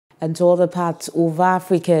And to other parts of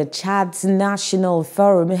Africa, Chad's National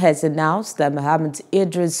Forum has announced that Mahamat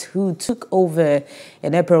Idriss, who took over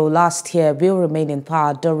in April last year, will remain in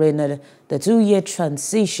power during the 2-year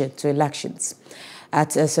transition to elections.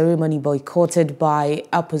 At a ceremony boycotted by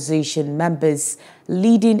opposition members,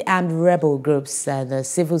 leading armed rebel groups and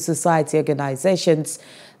civil society organizations,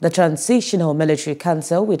 the Transitional Military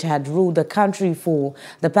Council, which had ruled the country for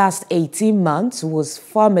the past 18 months, was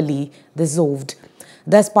formally dissolved.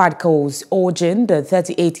 Despite calls urging the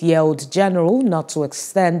 38-year-old general not to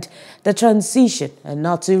extend the transition and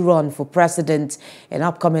not to run for president in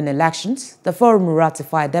upcoming elections, the forum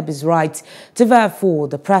ratified Deby's right to vie for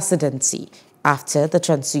the presidency after the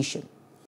transition.